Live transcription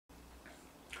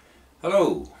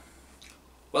Hello,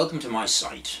 welcome to my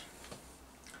site.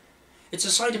 It's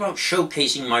a site about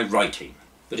showcasing my writing,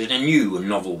 but in a new and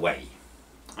novel way.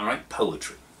 I write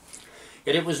poetry,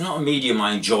 yet it was not a medium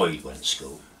I enjoyed when at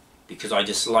school, because I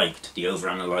disliked the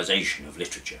overanalyzation of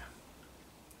literature.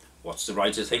 What's the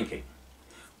writer thinking?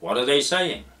 What are they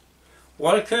saying?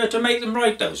 What occurred to make them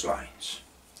write those lines?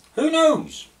 Who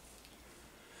knows?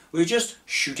 We're just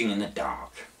shooting in the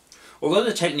dark. Although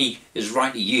the technique is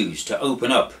rightly used to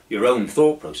open up your own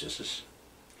thought processes,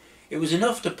 it was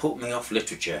enough to put me off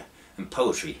literature and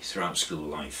poetry throughout school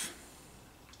life.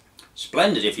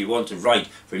 Splendid if you want to write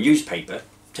for a newspaper,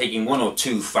 taking one or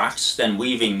two facts, then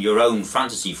weaving your own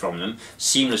fantasy from them,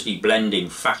 seamlessly blending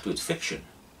fact with fiction.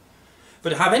 But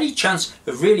to have any chance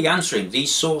of really answering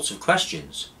these sorts of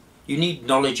questions, you need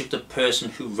knowledge of the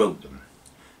person who wrote them.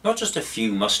 Not just a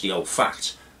few musty old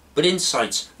facts, but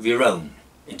insights of your own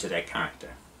into their character.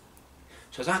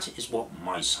 So that is what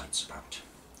my site's about.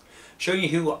 Showing you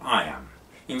who I am,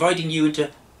 inviting you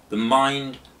into the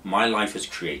mind my life has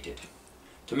created,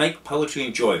 to make poetry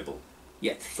enjoyable,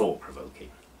 yet thought-provoking,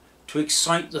 to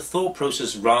excite the thought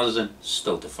process rather than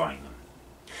stultifying them.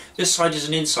 This site is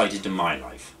an insight into my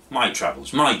life, my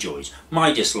travels, my joys,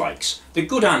 my dislikes, the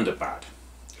good and the bad.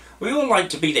 We all like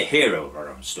to be the hero of our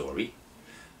own story,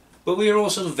 but we are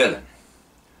also the villain.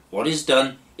 What is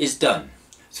done,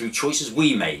 through choices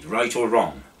we made, right or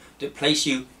wrong, that place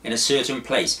you in a certain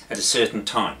place at a certain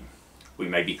time. We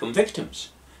may become victims,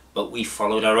 but we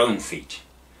followed our own feet.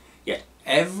 Yet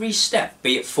every step,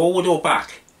 be it forward or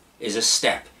back, is a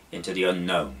step into the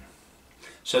unknown.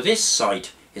 So this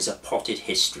site is a potted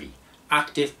history,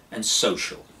 active and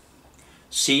social,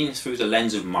 seen through the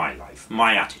lens of my life,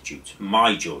 my attitudes,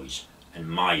 my joys and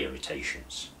my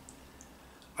irritations.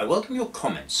 I welcome your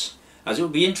comments, as it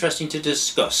would be interesting to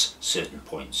discuss certain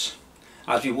points,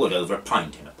 as we would over a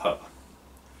pint in a pub,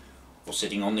 or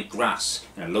sitting on the grass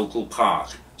in a local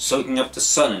park, soaking up the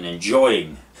sun and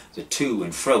enjoying the to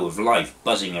and fro of life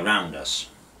buzzing around us.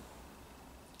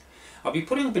 I'll be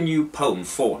putting up a new poem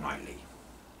fortnightly.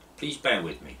 Please bear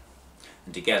with me,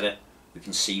 and together we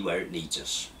can see where it leads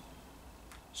us.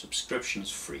 Subscription is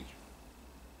free.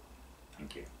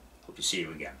 Thank you. Hope to see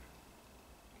you again.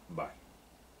 Bye.